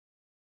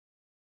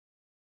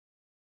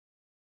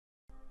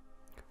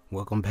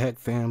Welcome back,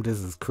 fam.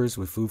 This is Chris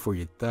with Food for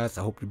Your Thoughts.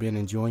 I hope you've been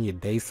enjoying your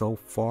day so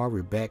far.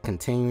 We're back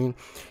continuing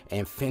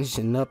and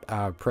finishing up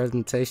our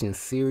presentation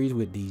series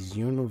with these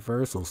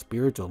universal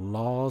spiritual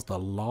laws, the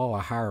law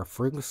of higher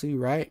frequency,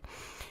 right?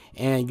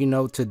 And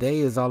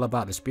today is all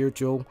about the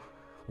spiritual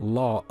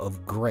law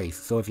of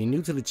grace. So if you're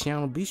new to the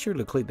channel, be sure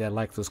to click that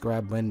like,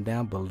 subscribe button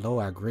down below.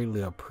 I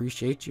greatly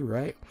appreciate you,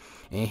 right?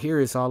 And here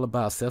it's all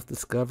about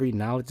self-discovery,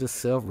 knowledge of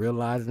self,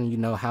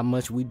 realizing how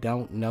much we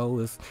don't know,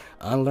 is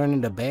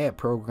unlearning the bad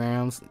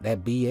programs,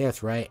 that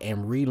BS, right?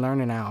 And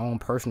relearning our own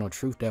personal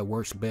truth that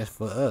works best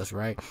for us,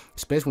 right?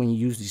 Especially when you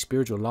use these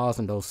spiritual laws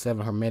and those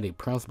 7 hermetic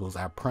principles.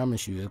 I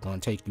promise you it's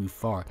going to take you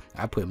far.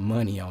 I put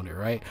money on it,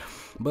 right?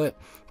 But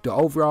the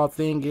overall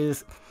thing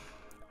is,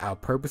 our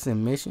purpose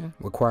and mission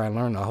require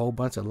learning a whole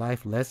bunch of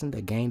life lessons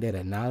to gain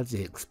that knowledge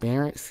and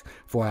experience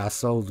for our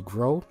soul's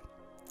growth.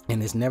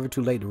 And it's never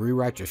too late to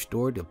rewrite your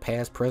story. The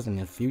past, present,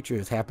 and future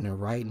is happening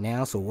right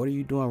now. So what are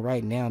you doing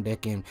right now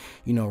that can,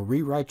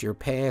 rewrite your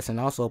past and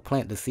also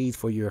plant the seeds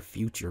for your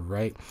future,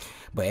 right?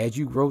 But as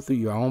you grow through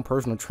your own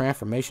personal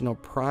transformational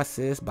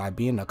process by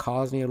being the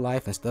cause in your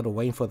life instead of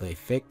waiting for the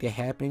effect to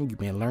happen, you've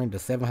been learning the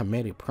 7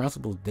 hermetic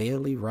principles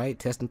daily, right?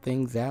 Testing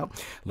things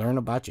out. Learn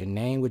about your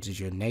name, which is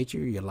your nature,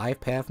 your life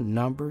path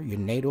number, your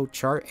natal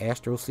chart,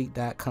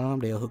 astroseek.com.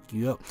 They'll hook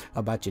you up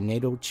about your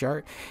natal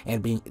chart.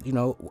 And being,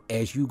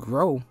 as you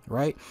grow,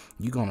 right,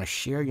 you're going to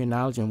share your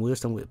knowledge and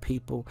wisdom with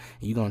people.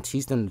 You're going to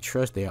teach them to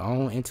trust their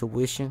own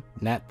intuition,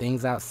 not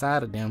things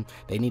outside of them.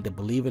 They need to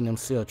believe in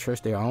themselves,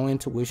 trust their own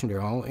intuition,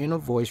 their own inner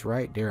voice,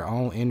 right, their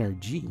own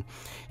energy.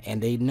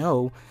 And they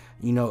know,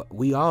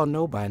 we all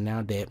know by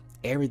now that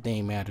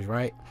everything matters,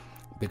 right?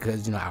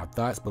 Because our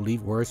thoughts,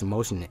 beliefs, words,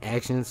 emotions, and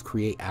actions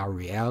create our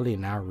reality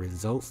and our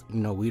results.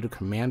 We the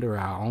commander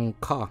of our own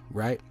car,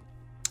 right?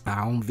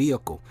 Our own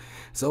vehicle.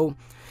 So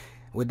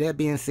with that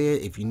being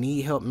said, if you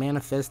need help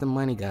manifesting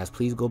money, guys,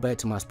 please go back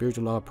to my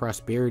spiritual law of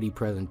prosperity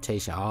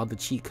presentation. All the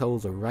cheat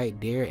codes are right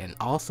there. And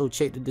also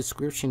check the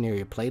description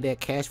area. Play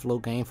that cash flow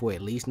game for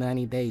at least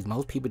 90 days.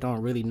 Most people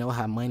don't really know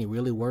how money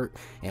really works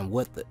and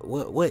what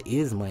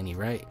is money,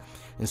 right?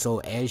 And so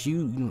as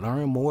you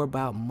learn more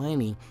about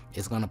money,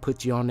 it's going to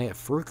put you on that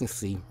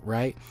frequency,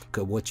 right?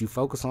 Because what you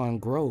focus on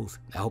grows.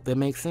 I hope that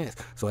makes sense.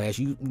 So as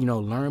you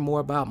learn more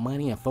about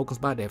money and focus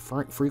about that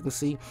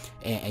frequency,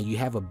 and you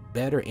have a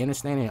better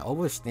understanding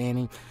and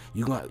understanding,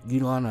 you're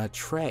gonna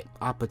attract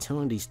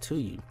opportunities to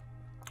you.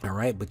 All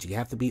right, but you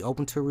have to be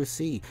open to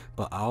receive.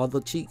 But all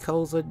the cheat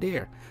codes are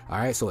there. All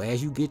right, so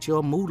as you get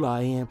your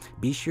moolah in,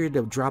 be sure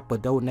to drop a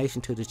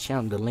donation to the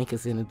channel. The link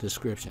is in the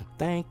description.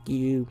 Thank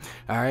you.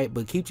 All right,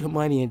 but keep your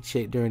money in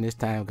check during this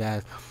time,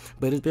 guys.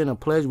 But it's been a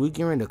pleasure. We're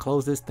getting ready to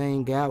close this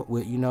thing out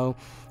with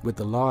with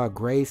the law of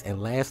grace,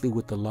 and lastly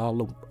with the law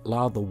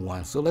of the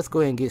one. So let's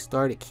go ahead and get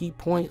started. Key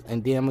points,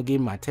 and then I'm gonna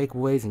give you my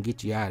takeaways and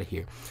get you out of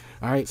here.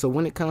 All right, so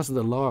when it comes to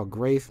the law of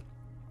grace,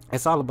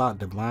 it's all about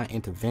divine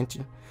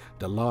intervention,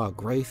 the law of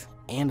grace,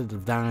 and the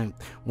divine.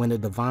 When the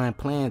divine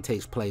plan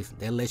takes place,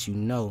 that lets you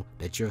know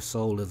that your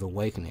soul is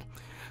awakening.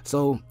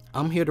 So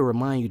I'm here to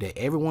remind you that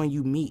everyone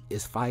you meet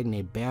is fighting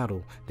a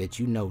battle that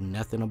you know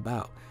nothing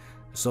about.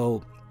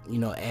 So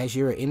as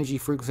your energy,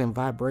 frequency, and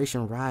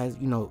vibration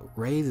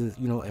raises,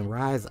 and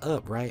rise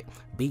up, right?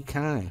 Be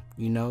kind.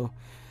 You know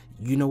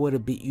what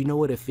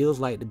it feels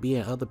like to be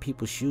in other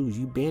people's shoes.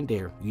 You've been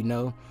there.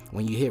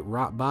 When you hit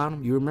rock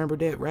bottom, you remember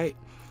that, right?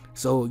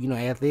 So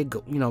as they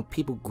go,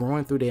 people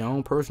growing through their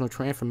own personal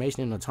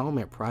transformation and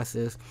atonement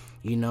process,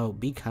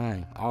 be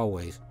kind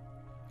always.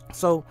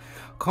 So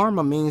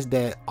karma means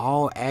that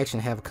all action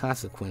have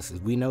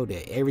consequences. We know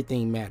that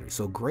everything matters.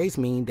 So grace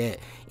means that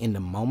in the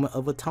moment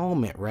of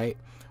atonement, right,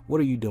 what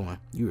are you doing?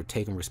 You are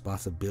taking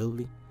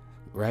responsibility,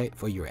 right,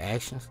 for your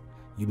actions.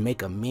 You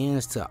make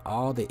amends to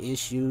all the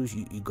issues.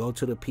 You go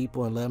to the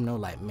people and let them know,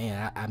 like,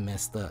 man, I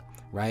messed up,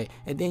 right?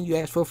 And then you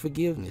ask for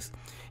forgiveness.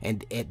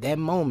 And at that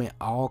moment,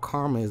 all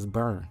karma is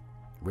burned.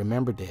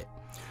 Remember that.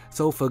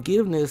 So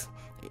forgiveness,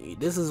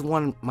 this is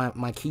one of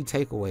my key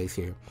takeaways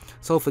here.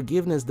 So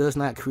forgiveness does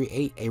not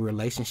create a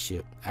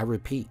relationship. I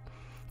repeat,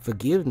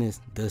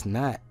 forgiveness does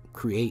not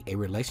create a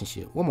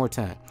relationship. One more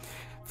time.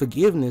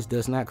 Forgiveness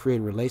does not create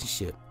a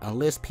relationship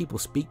unless people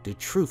speak the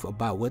truth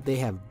about what they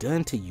have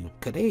done to you,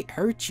 because they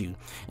hurt you.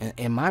 And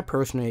in my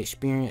personal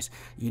experience,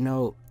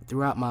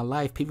 throughout my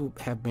life, people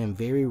have been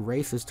very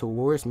racist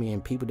towards me,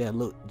 and people that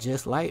look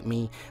just like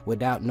me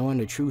without knowing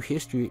the true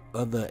history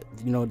of the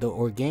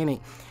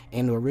organic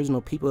and the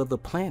original people of the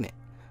planet.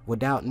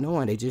 Without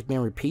knowing, they just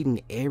been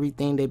repeating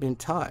everything they've been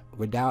taught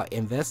without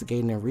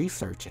investigating and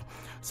researching.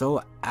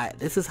 So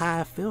this is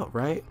how I felt,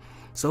 right?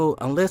 So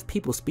unless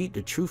people speak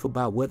the truth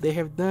about what they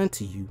have done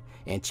to you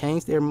and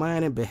change their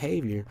mind and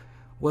behavior,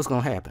 what's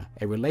gonna happen?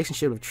 A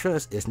relationship of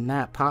trust is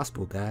not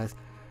possible, guys.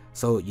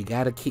 So you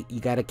gotta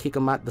kick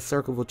them out the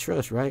circle of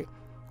trust, right?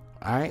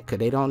 All right, because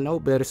they don't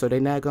know better, so they're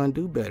not gonna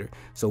do better.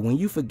 So when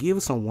you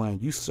forgive someone,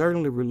 you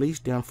certainly release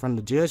them from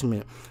the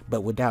judgment.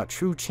 But without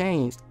true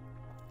change,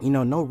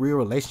 no real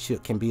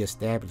relationship can be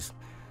established.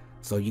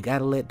 So you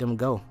gotta let them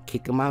go.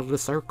 Kick them out of the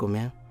circle,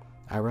 man.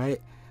 All right.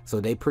 So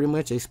they pretty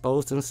much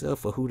expose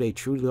themselves for who they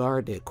truly are,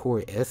 their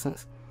core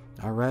essence.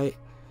 All right.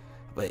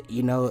 But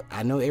you know,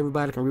 I know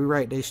everybody can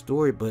rewrite their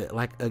story, but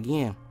like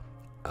again,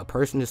 a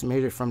person is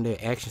measured from their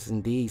actions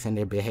and deeds and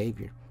their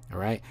behavior. All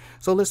right.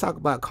 So let's talk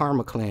about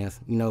karma cleanse,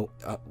 you know,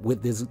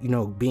 with this, you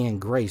know, being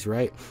grace,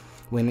 right?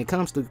 When it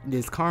comes to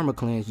this karma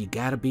cleanse, you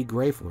got to be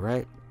grateful,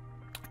 right?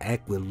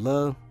 Act with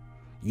love,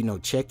 you know,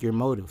 check your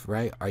motives,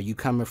 right? Are you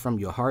coming from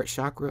your heart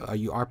chakra? Are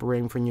you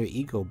operating from your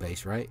ego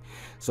base, right?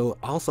 So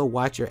also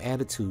watch your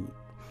attitude.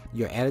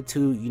 Your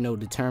attitude, you know,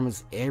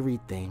 determines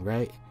everything,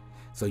 right?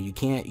 So you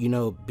can't, you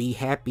know, be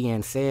happy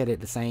and sad at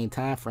the same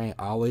time frame.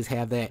 Always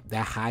have that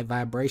high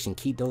vibration.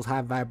 Keep those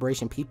high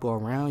vibration people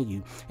around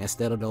you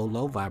instead of those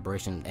low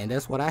vibration. And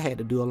that's what I had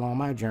to do along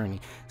my journey,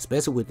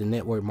 especially with the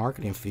network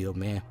marketing field,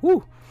 man.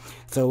 Woo!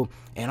 So,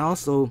 and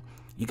also,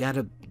 you got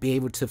to be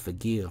able to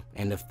forgive.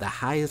 And if the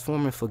highest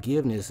form of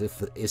forgiveness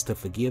is to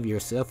forgive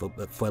yourself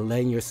for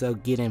letting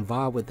yourself get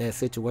involved with that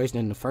situation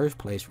in the first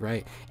place,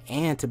 right?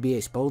 And to be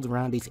exposed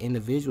around these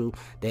individuals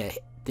that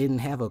didn't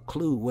have a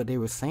clue what they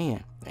were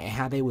saying and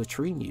how they were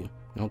treating you.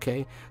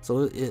 Okay,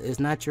 so it's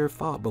not your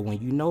fault, but when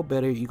you know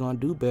better, you're gonna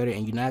do better,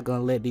 and you're not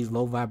gonna let these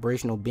low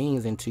vibrational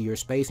beings into your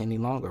space any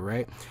longer,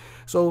 right?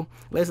 So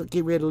let's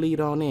get ready to lead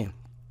on in.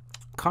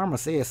 Karma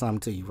said something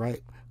to you,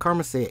 right?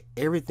 Karma said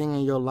everything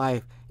in your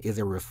life is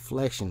a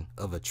reflection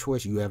of a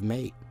choice you have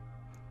made.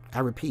 I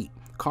repeat,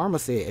 karma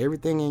said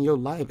everything in your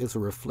life is a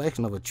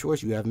reflection of a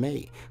choice you have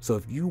made. So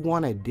if you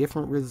want a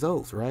different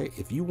results, right?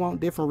 If you want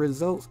different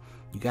results,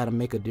 you got to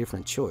make a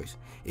different choice.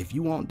 If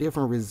you want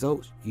different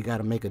results, you got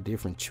to make a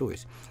different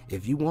choice.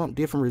 If you want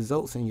different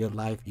results in your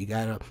life, you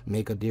got to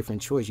make a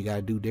different choice. You got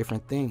to do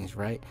different things,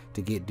 right?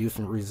 To get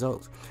different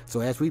results.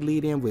 So as we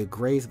lead in with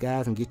grace,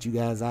 guys, and get you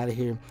guys out of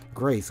here,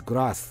 grace.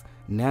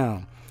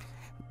 Now,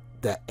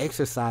 the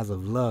exercise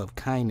of love,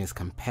 kindness,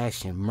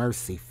 compassion,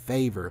 mercy,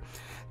 favor,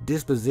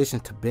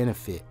 disposition to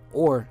benefit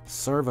or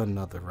serve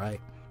another,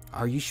 right?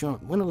 Are you showing,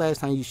 when the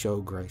last time you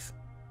showed grace?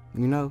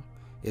 You know,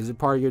 is it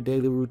part of your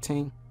daily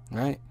routine,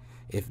 right?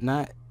 If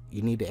not,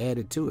 you need to add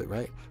it to it,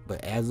 right?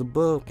 But as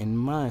above in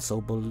mind,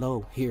 so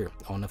below here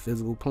on the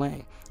physical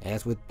plane,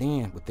 as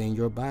within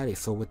your body,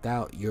 so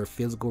without your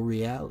physical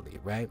reality,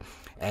 right?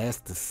 As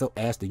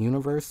the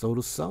universe, so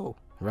the soul,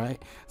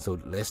 right? So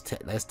let's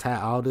tie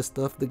all this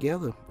stuff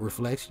together.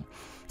 Reflection.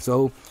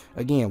 So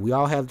again, we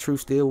all have the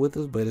truth still with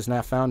us, but it's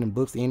not found in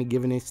books to any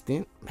given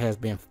extent. Has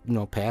been, you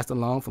know, passed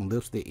along from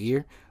lips to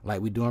ear,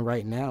 like we're doing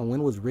right now.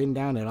 When it was written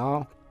down at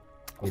all,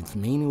 its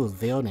meaning was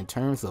veiled in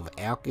terms of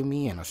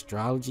alchemy and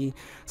astrology,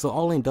 so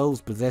only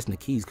those possessing the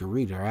keys could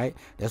read it, right?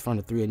 That's from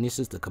the three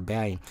initials to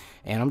Kabbalion.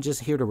 And I'm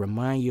just here to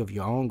remind you of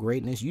your own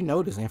greatness. You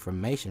know this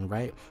information,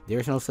 right?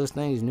 There's no such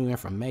thing as new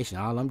information.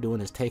 All I'm doing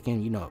is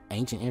taking, you know,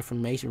 ancient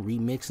information,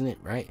 remixing it,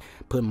 right?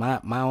 Putting my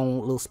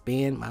own little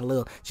spin, my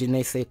little je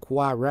ne sais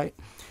quoi, right?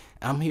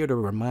 I'm here to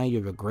remind you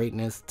of your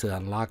greatness, to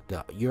unlock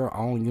your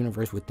own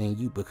universe within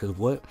you, because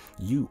what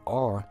you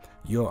are,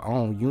 your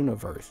own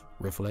universe.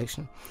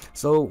 Reflection.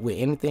 So with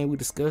anything we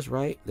discuss,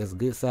 right, there's a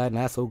good side,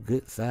 not so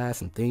good side,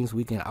 some things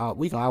we can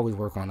always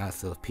work on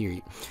ourselves,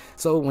 period.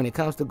 So when it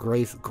comes to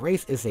grace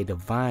is a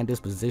divine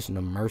disposition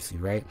of mercy,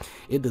 right?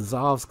 It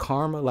dissolves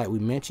karma, like we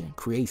mentioned,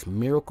 creates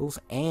miracles,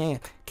 and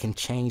can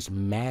change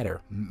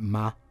matter,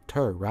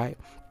 right?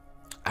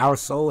 Our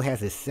soul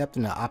has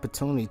accepted the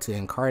opportunity to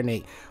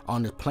incarnate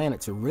on this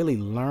planet to really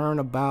learn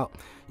about,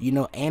 you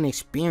know, and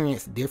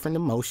experience different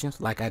emotions,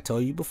 like I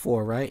told you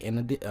before, right,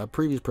 in a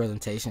previous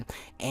presentation,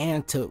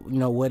 and to, you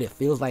know, what it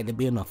feels like to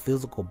be in a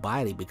physical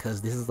body,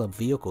 because this is a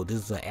vehicle,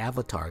 this is an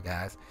avatar,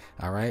 guys.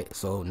 All right,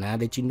 so now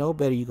that you know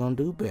better, you're gonna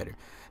do better.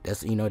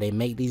 That's, you know, they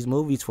make these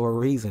movies for a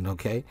reason,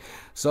 okay?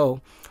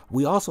 So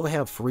we also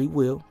have free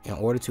will in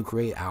order to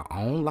create our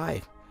own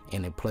life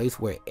in a place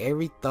where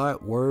every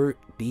thought, word,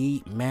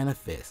 deed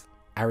manifests.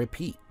 I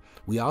repeat,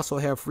 we also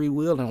have free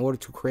will in order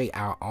to create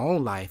our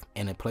own life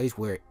in a place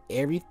where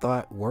every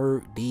thought,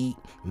 word, deed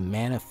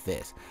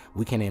manifests.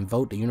 We can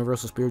invoke the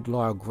universal spiritual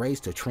law of grace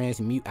to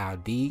transmute our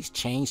deeds,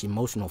 change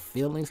emotional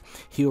feelings,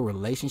 heal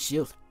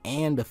relationships,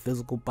 and the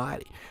physical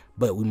body.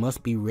 But we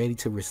must be ready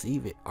to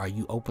receive it. Are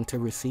you open to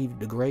receive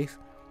the grace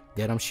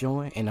that I'm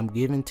showing and I'm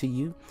giving to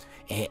you?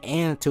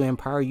 And to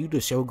empower you to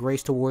show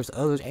grace towards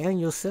others and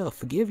yourself.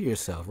 Forgive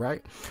yourself,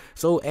 right?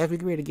 So as we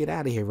get ready to get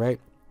out of here, right?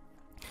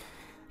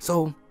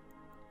 So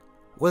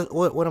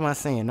what am I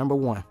saying? Number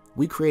one,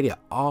 we created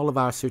all of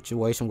our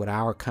situation with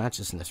our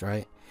consciousness,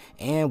 right?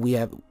 And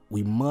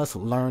we must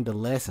learn the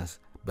lessons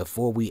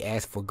before we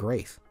ask for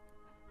grace.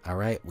 All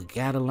right, we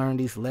got to learn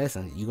these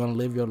lessons. You're gonna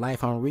live your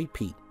life on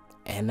repeat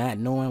and not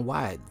knowing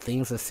why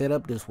things are set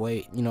up this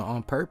way, you know,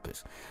 on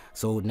purpose.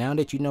 So now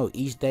that you know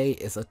each day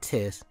is a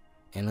test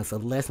and it's a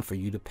lesson for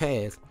you to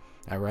pass,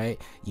 All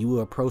right, you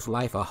will approach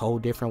life a whole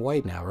different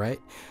way now, right?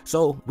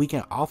 So we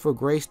can offer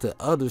grace to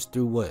others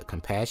through what?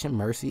 Compassion,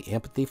 mercy,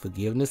 empathy,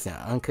 forgiveness, and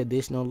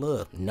unconditional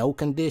love. No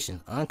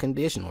conditions,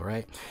 unconditional,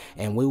 right?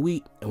 And when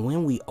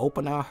we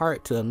open our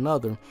heart to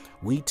another,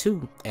 we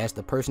too, as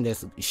the person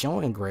that's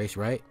showing grace,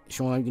 right,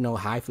 showing, you know,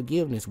 high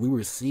forgiveness, we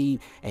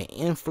receive an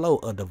inflow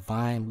of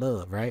divine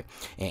love, right?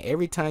 And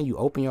every time you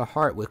open your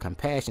heart with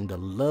compassion, the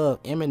love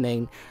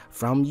emanating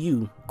from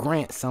you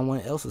grants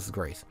someone else's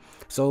grace.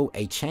 So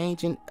a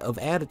changing of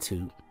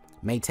attitude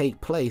may take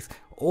place,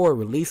 or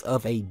release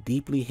of a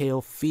deeply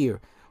held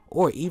fear,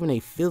 or even a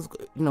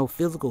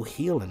physical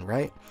healing,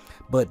 right?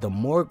 But the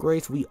more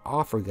grace we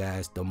offer,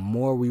 guys, the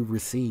more we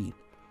receive.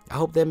 I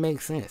hope that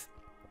makes sense.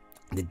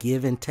 The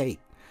give and take.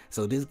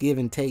 So this give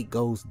and take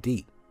goes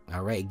deep.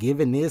 All right,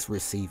 giving is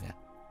receiving.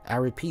 I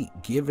repeat,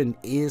 giving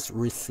is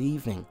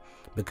receiving,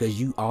 because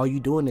all you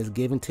doing is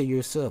giving to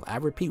yourself. I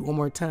repeat one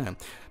more time,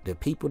 the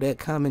people that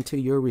come into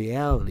your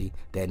reality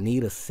that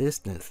need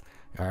assistance,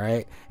 all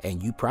right,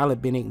 and you probably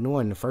been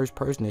ignoring, the first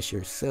person is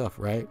yourself,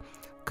 right?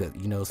 Because,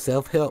 you know,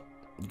 self-help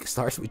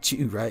starts with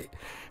you, right?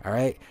 All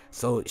right,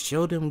 so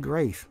show them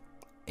grace,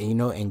 and, you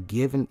know, and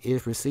giving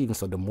is receiving.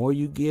 So the more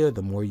you give,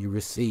 the more you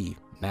receive.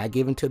 Not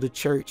giving to the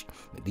church,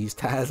 these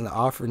tithes and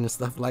offerings and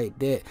stuff like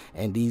that,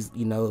 and these,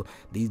 you know,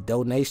 these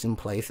donation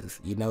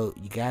places. You know,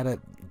 you gotta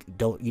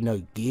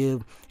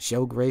give,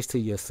 show grace to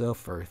yourself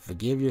first.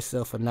 Forgive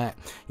yourself for not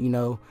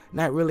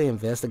really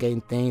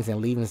investigating things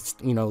and leaving,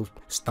 you know,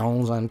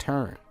 stones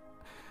unturned.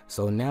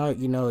 So now,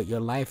 you know,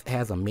 your life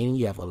has a meaning.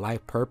 You have a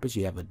life purpose.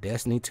 You have a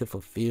destiny to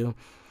fulfill.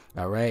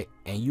 All right,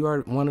 and you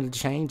are one of the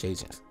change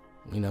agents.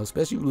 You know,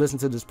 especially if you listen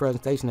to this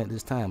presentation at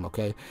this time.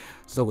 Okay,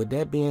 so with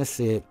that being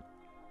said,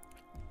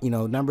 you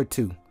know, number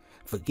 2,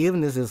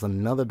 forgiveness is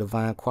another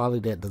divine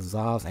quality that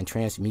dissolves and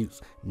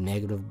transmutes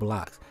negative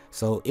blocks.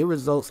 So it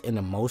results in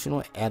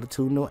emotional,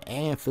 attitudinal,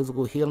 and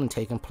physical healing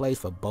taking place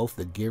for both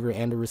the giver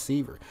and the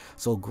receiver.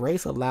 So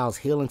grace allows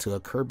healing to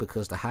occur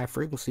because the high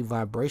frequency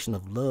vibration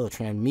of love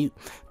transmute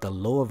the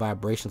lower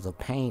vibrations of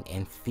pain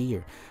and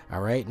fear. All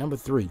right. Number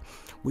 3,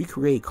 we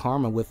create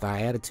karma with our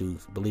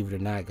attitudes, believe it or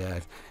not,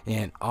 guys.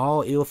 And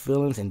all ill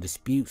feelings and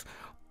disputes,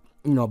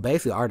 you know,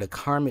 basically are the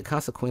karmic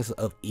consequences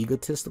of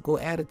egotistical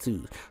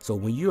attitudes. So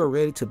when you are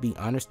ready to be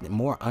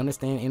more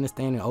understanding,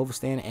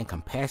 overstanding, and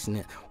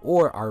compassionate,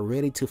 or are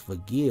ready to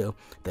forgive,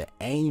 the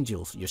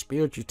angels, your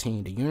spiritual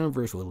team, the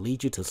universe will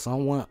lead you to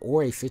someone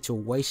or a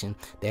situation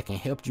that can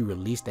help you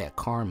release that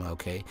karma.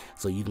 Okay,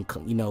 so you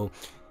can, you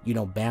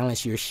know,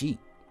 balance your sheet,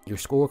 your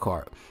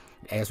scorecard.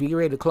 As we get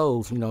ready to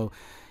close, you know,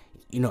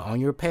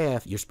 on your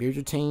path, your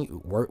spiritual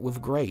team work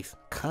with grace,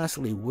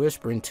 constantly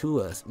whispering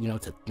to us, you know,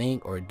 to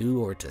think or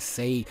do or to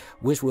say,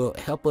 which will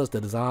help us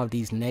to dissolve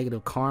these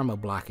negative karma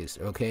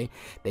blockages. Okay,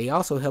 they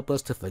also help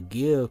us to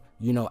forgive,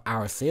 you know,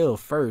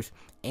 ourselves first,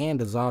 and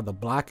dissolve the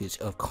blockage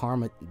of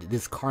karma,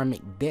 this karmic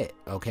debt.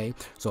 Okay,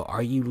 so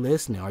are you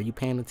listening? Are you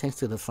paying attention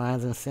to the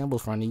signs and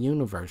symbols from the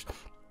universe?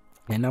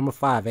 And number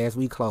 5, as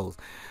we close,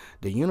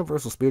 the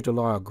universal spiritual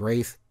law of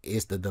grace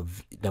is the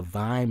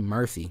divine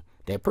mercy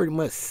that pretty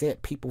much set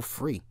people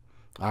free,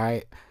 all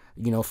right,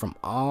 you know, from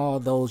all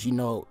those, you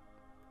know,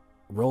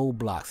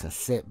 roadblocks and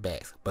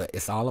setbacks. But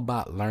it's all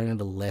about learning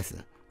the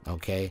lesson.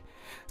 Okay,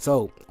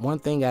 so one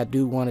thing I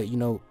do want to, you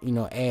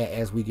know, add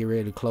as we get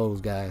ready to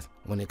close, guys,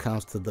 when it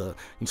comes to the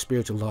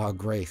spiritual law of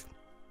grace,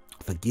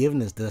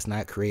 forgiveness does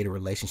not create a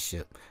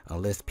relationship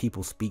unless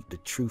people speak the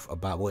truth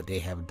about what they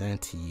have done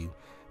to you,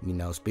 you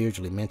know,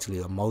 spiritually, mentally,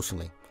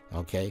 emotionally.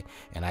 Okay,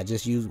 and I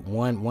just use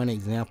one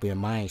example in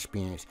my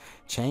experience.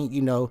 Change,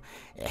 you know,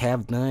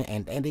 have done,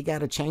 and they got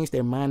to change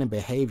their mind and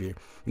behavior,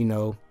 you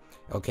know.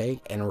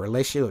 Okay, and a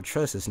relationship of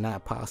trust is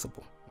not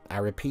possible. I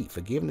repeat,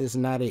 forgiveness is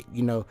not a,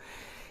 you know,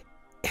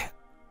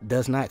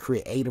 does not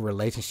create a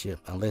relationship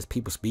unless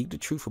people speak the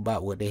truth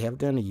about what they have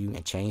done to you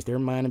and change their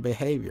mind and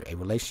behavior. A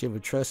relationship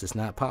of trust is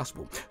not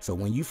possible. So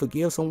when you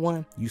forgive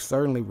someone, you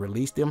certainly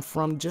release them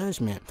from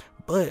judgment,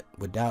 but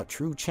without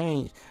true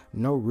change,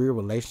 no real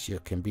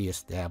relationship can be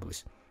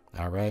established.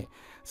 All right,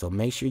 so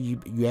make sure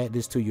you add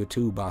this to your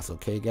toolbox,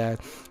 okay, guys?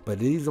 But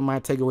these are my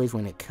takeaways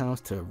when it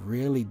comes to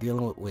really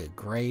dealing with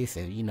grace,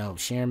 and, you know,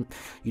 sharing,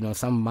 you know,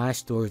 some of my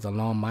stories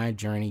along my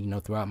journey, you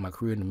know, throughout my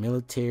career in the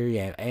military,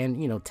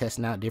 and you know,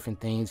 testing out different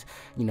things,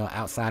 you know,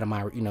 outside of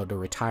my, you know, the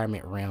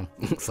retirement realm,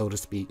 so to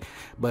speak.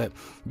 But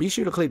be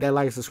sure to click that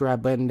like and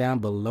subscribe button down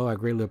below. I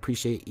greatly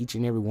appreciate each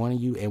and every one of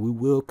you, and we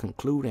will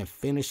conclude and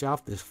finish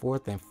off this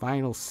 4th and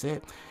final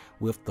set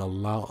with the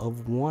law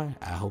of one.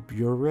 I hope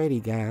you're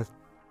ready, guys.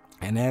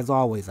 And as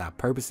always, our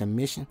purpose and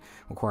mission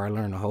require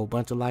learning a whole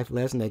bunch of life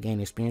lessons that gain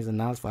experience and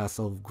knowledge for our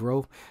soul of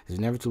growth. It's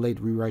never too late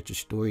to rewrite your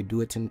story.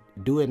 Do it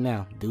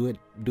now. Do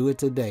it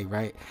today,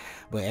 right?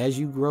 But as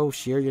you grow,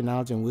 share your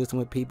knowledge and wisdom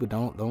with people.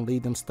 Don't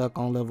leave them stuck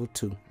on level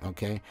 2,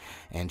 okay?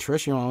 And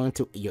trust your own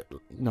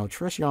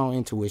trust your own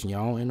intuition, your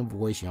own inner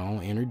voice, your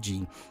own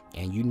energy.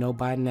 And you know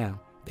by now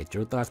that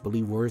your thoughts,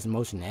 belief, words,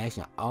 emotion, and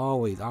action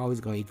always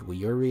going to equal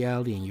your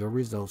reality and your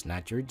results,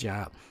 not your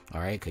job.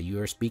 All right, because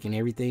you are speaking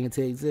everything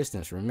into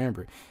existence.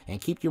 Remember,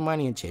 and keep your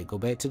money in check. Go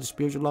back to the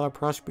spiritual law of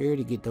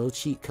prosperity, get those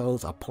cheat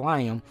codes,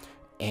 apply them.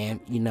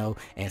 And, you know,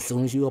 as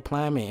soon as you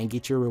apply them and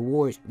get your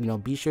rewards, you know,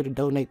 be sure to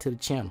donate to the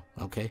channel.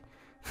 Okay.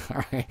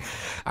 All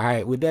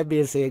right. With that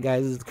being said,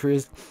 guys, this is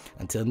Chris.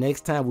 Until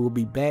next time, we'll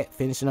be back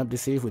finishing up the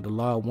series with the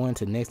law of one.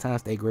 Till next time,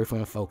 stay grateful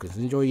and focused.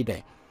 Enjoy your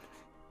day.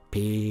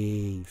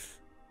 Peace.